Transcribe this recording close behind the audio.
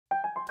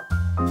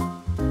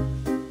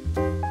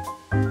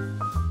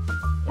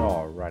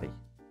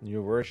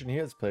New version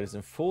here. Let's play this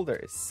in full. There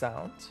is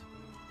sound.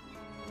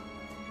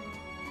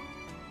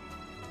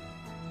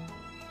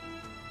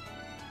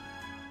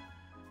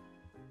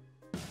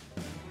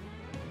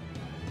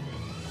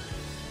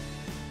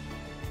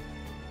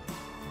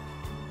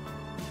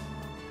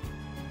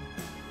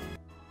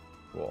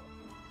 Cool.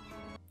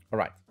 All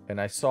right,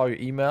 and I saw your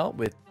email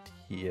with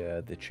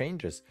the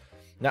changes.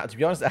 Now, to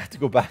be honest, I had to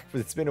go back,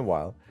 but it's been a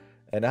while,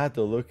 and I had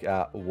to look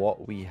at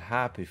what we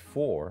had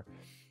before,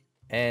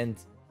 and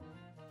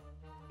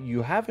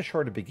you have a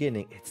shorter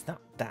beginning. It's not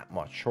that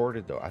much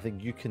shorter though. I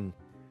think you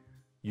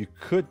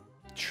could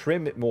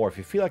trim it more if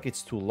you feel like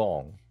it's too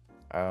long.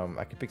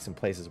 I can pick some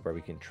places where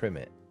we can trim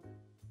it,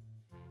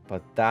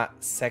 but that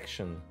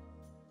section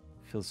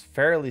feels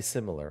fairly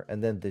similar.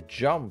 And then the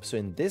jump, so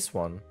in this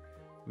one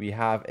we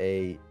have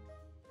a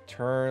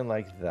turn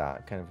like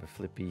that, kind of a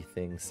flippy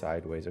thing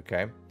sideways,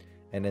 okay?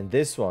 And then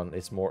this one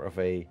is more of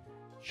a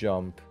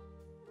jump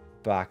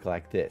back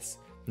like this.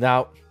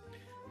 Now,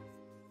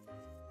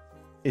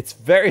 it's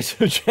very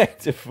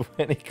subjective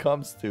when it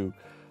comes to,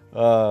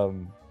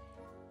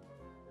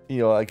 you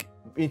know, like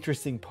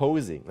interesting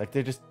posing. Like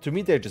they're just, to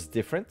me, they're just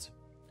different.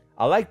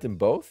 I like them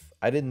both.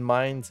 I didn't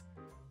mind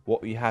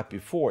what we had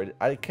before. It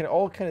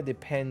all kind of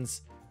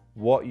depends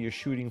what you're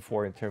shooting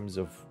for in terms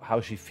of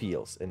how she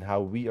feels and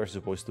how we are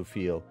supposed to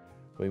feel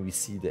when we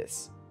see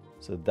this.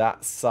 So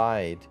that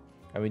side,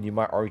 I mean, you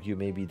might argue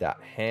maybe that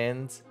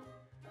hand,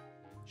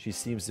 she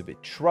seems a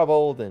bit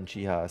troubled and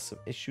she has some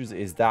issues.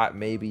 Is that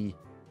maybe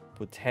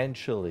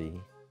potentially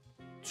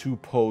too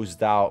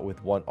posed out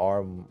with one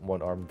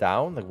arm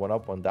down, like one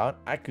up, one down?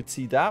 I could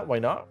see that. Why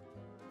not?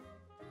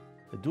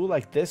 I do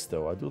like this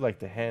though. I do like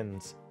the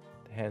hands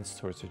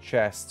towards her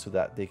chest so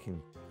that they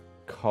can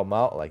come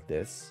out like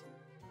this,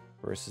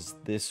 versus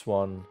this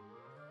one.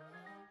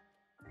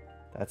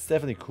 That's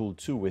definitely cool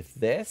too with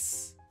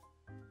this.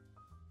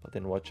 But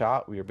then watch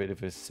out, we're a bit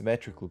of a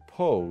symmetrical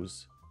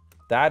pose.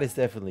 That is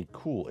definitely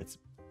cool. It's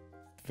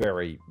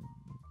very,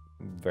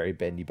 very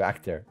bendy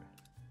back there.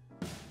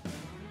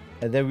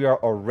 And then we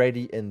are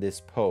already in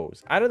this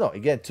pose. I don't know.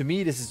 Again, to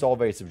me, this is all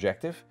very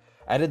subjective.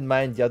 I didn't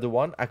mind the other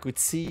one. I could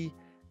see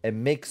a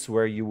mix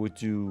where you would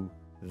do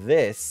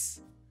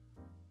this,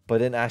 but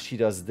then as she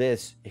does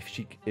this, if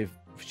she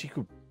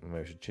could,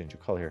 maybe I should change the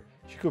color here.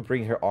 She could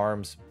bring her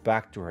arms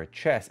back to her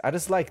chest. I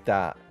just like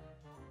that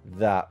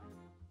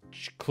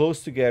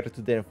close together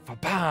to then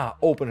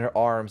open her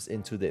arms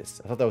into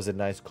this. I thought that was a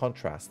nice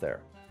contrast there.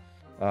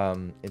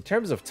 In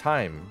terms of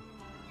time,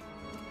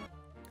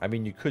 I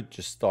mean, you could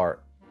just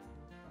start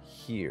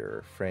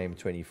here, frame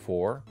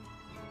 24,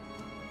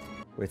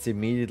 where it's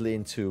immediately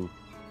into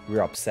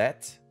we're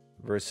upset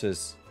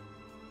versus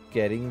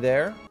getting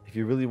there, if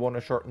you really want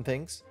to shorten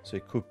things. So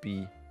it could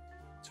be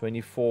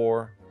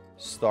 24,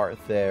 start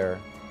there.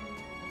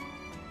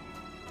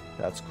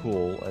 That's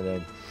cool. And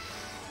then,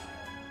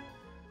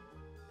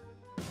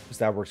 because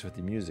that works with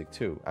the music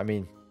too. I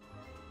mean,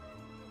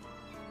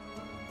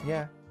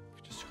 yeah,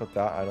 just cut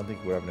that. I don't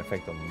think we have an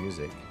effect on the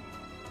music.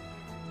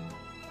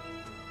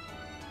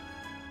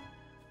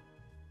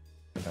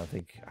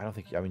 I don't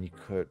think, I mean, you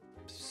could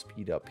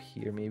speed up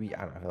here maybe.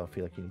 I don't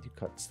feel like you need to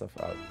cut stuff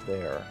out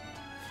there.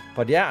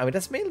 But yeah, I mean,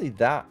 that's mainly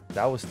that.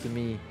 That was, to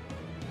me,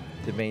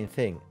 the main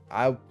thing.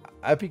 I'd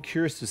be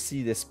curious to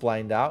see this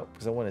splined out,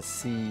 because I want to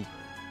see,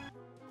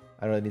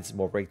 I know I need some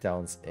more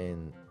breakdowns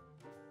in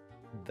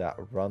that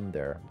run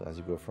there. But as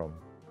you go from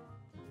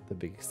the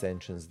big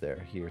extensions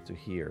there, here to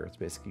here, it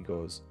basically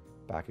goes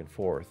back and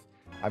forth.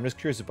 I'm just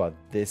curious about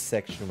this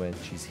section when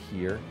she's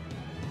here,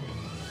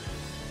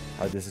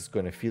 how this is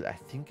going to feel. I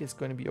think it's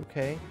going to be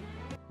okay.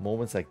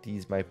 Moments like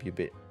these might be a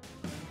bit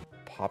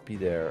poppy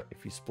there.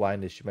 If you spline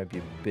this, she might be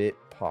a bit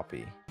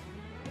poppy.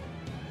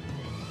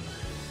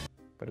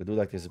 But I do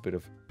like there's a bit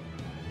of,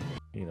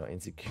 you know,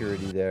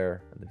 insecurity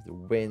there, and the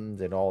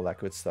wind and all that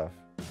good stuff.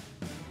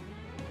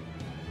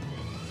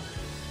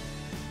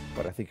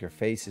 But I think her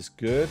face is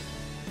good.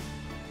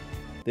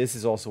 This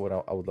is also what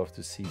I would love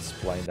to see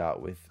splined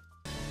out with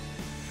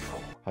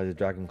how the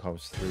dragon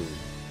comes through.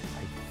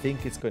 I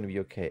think it's going to be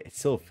okay. It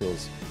still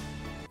feels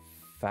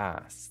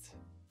fast.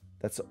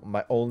 That's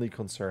my only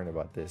concern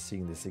about this,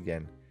 seeing this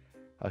again.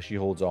 How she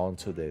holds on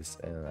to this,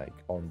 and like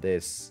on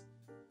this,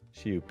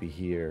 she would be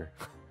here.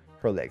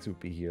 Her legs would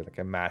be here, like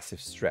a massive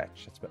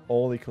stretch. That's my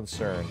only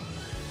concern.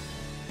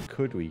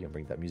 Could we, and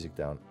bring that music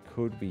down,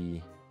 could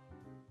we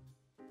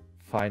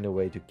find a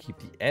way to keep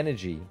the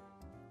energy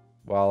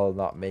while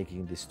not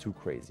making this too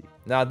crazy?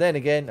 Now then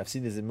again, I've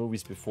seen this in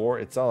movies before.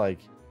 It's not like,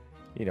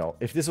 you know,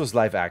 if this was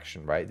live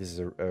action, right? This is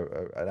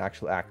an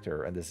actual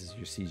actor and this is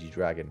your CG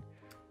dragon.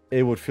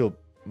 It would feel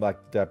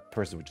like that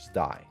person would just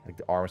die. Like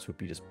the arms would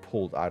be just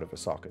pulled out of the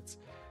sockets.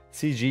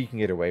 CG can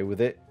get away with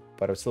it,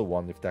 but I still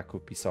wonder if that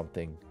could be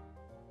something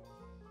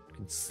you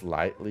can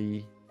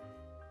slightly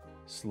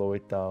slow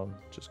it down.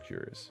 Just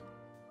curious.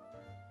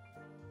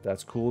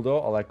 That's cool though.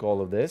 I like all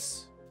of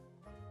this.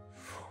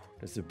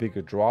 There's a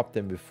bigger drop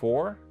than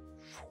before.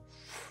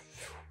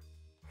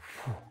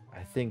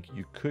 I think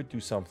you could do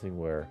something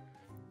where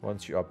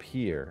once you're up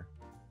here,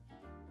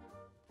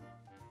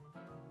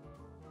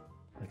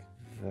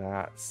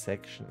 that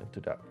section into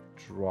that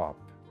drop.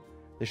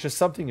 There's just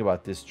something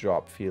about this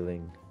drop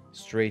feeling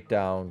straight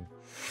down.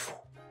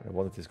 I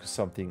wanted this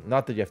something,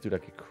 not that you have to do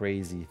like a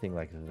crazy thing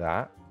like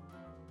that,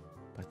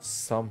 but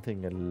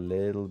something a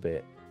little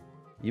bit.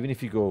 Even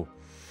if you go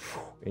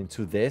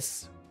into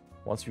this,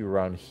 once we're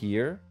around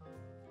here,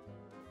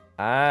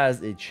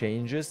 as it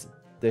changes,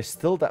 there's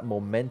still that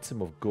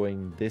momentum of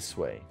going this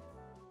way.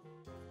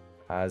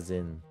 As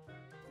in,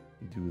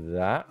 you do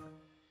that,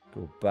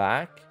 go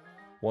back,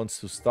 wants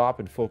to stop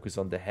and focus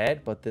on the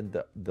head, but then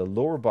the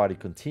lower body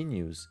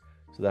continues,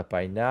 so that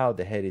by now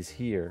the head is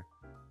here,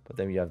 but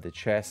then we have the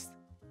chest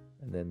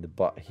and then the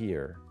butt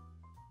here,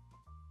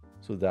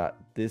 so that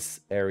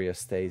this area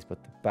stays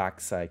but the back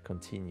side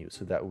continues,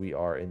 so that we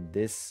are in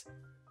this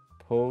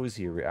pose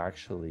here. We're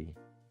actually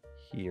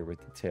here with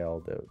the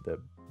tail,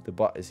 the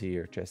butt is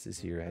here, chest is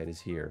here, head is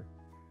here,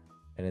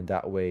 and in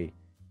that way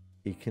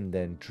it can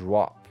then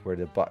drop where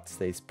the butt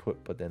stays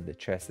put, but then the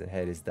chest and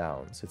head is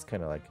down. So it's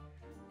kind of like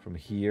from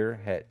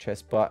here, head,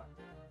 chest, butt,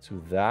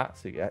 to that.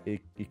 So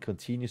it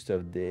continues to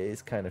have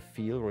this kind of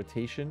feel,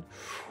 rotation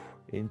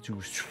into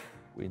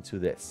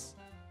this.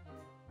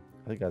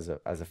 I think as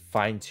a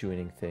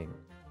fine-tuning thing,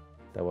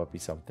 that would be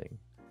something.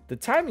 The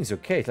timing's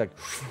okay. It's like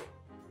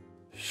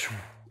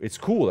it's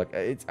cool. Like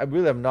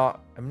I'm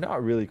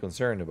not really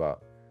concerned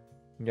about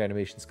your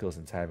animation skills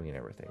and timing and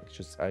everything. It's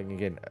just,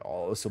 again,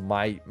 also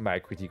my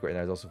critique right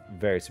now is also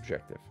very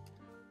subjective,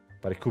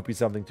 but it could be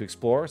something to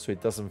explore, so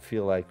it doesn't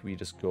feel like we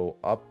just go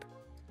up,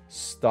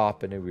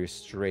 stop, and then we're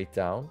straight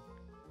down.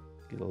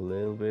 Get a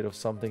little bit of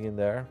something in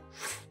there.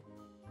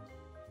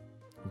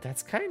 And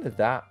that's kind of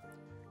that.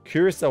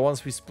 Curious that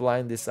once we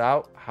spline this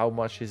out, how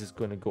much is it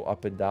going to go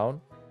up and down?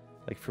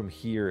 Like from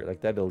here, like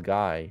that little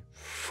guy,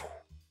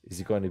 is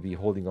he going to be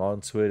holding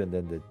on to it and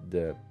then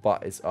the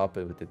butt is up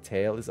and with the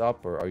tail is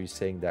up? Or are you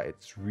saying that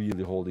it's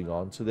really holding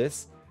on to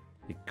this?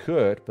 It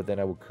could, but then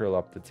I would curl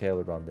up the tail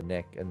around the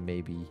neck and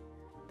maybe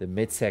the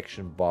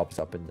midsection bobs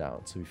up and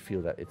down. So we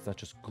feel that it's not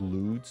just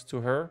glued to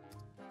her.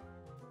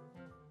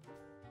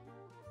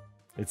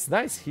 It's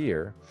nice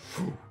here.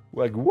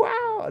 Like,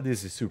 wow,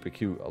 this is super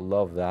cute. I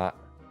love that.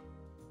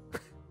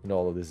 And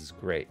all of this is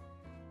great.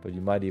 But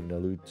you might even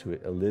allude to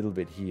it a little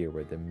bit here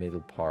where the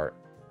middle part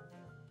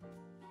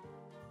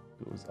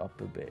goes up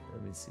a bit.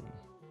 Let me see.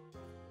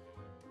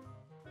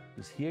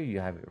 Because here you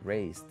have it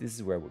raised. This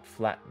is where I would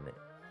flatten it.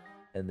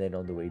 And then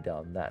on the way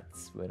down,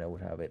 that's when I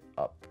would have it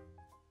up.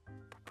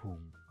 Boom.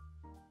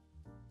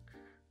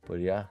 But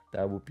yeah,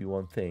 that would be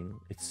one thing.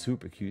 It's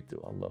super cute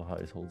though. I love how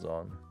it holds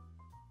on.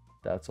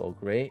 That's all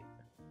great.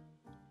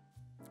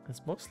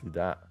 That's mostly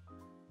that.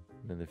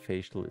 And then the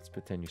facial, let's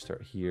pretend you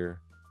start here.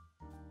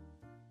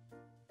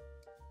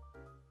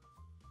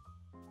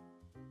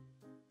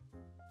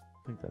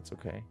 I think that's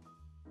okay.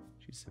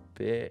 She's a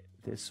bit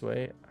this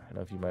way. I don't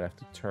know if you might have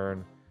to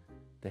turn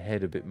the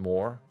head a bit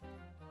more.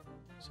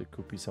 So it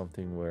could be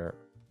something where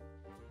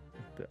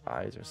the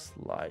eyes are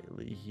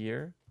slightly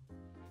here.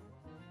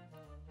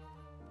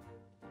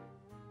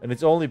 And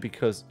it's only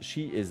because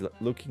she is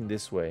looking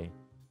this way.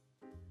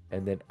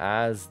 And then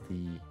as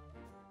the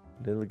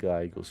little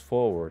guy goes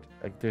forward,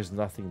 like there's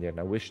nothing there. And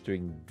I wish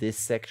during this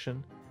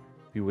section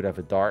we would have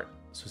a dart.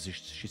 So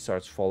she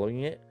starts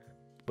following it.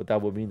 But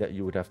that would mean that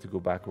you would have to go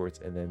backwards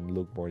and then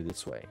look more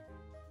this way.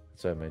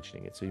 That's why I'm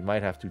mentioning it. So you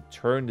might have to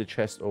turn the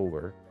chest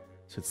over.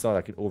 So it's not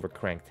like an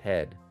overcranked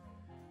head.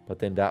 But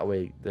then that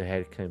way the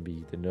head can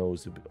be, the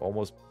nose,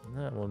 almost,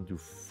 no, I don't want to do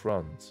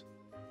front.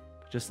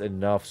 But just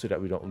enough so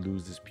that we don't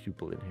lose this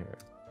pupil in here.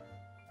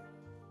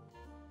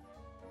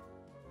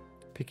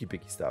 Picky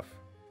stuff.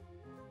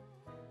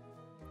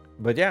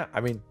 But yeah, I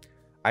mean,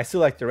 I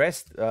still like the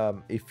rest.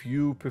 If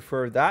you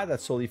prefer that,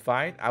 that's totally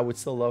fine. I would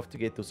still love to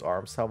get those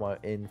arms somehow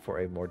in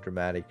for a more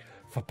dramatic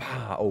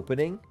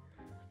opening.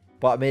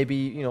 But maybe,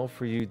 you know,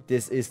 for you,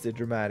 this is the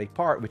dramatic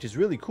part, which is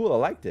really cool. I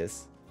like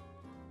this.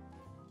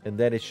 And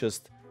then it's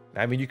just,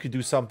 I mean, you could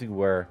do something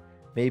where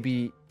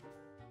maybe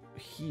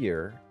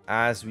here,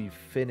 as we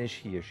finish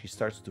here, she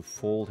starts to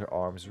fold her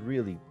arms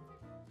really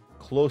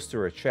close to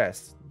her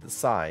chest, the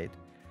side.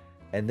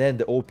 And then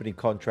the opening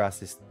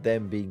contrast is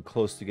them being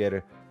close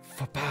together,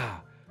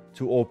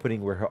 to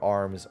opening where her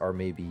arms are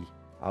maybe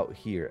out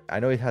here. I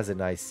know it has a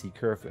nice C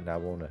curve, and I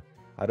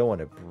don't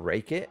want to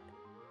break it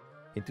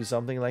into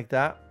something like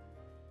that.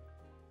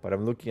 But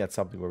I'm looking at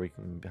something where we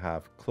can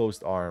have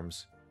closed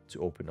arms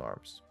to open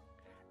arms.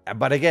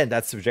 But again,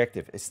 that's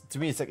subjective. To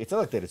me, it's like, it's not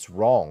like that it's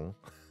wrong.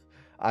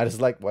 I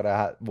just like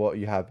what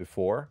you had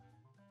before.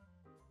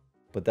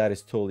 But that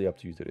is totally up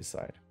to you to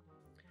decide.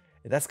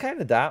 And that's kind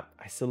of that.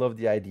 I still love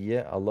the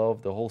idea. I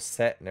love the whole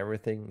set and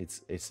everything.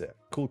 It's a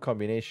cool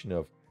combination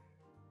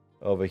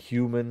of a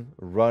human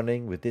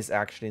running with this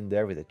action in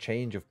there, with a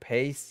change of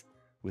pace,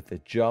 with a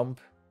jump,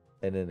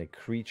 and then a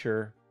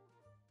creature,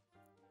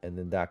 and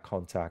then that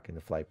contact in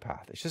the flight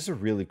path. It's just a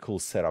really cool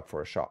setup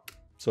for a shop.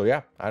 So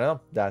yeah, I don't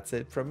know. That's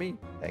it from me.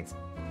 Thanks.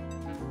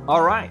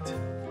 All right.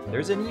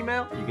 There's an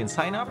email. You can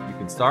sign up. You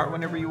can start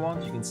whenever you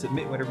want. You can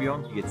submit whenever you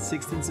want. You get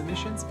 16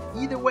 submissions.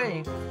 Either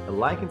way, a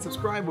like and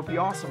subscribe would be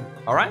awesome.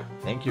 All right.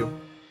 Thank you.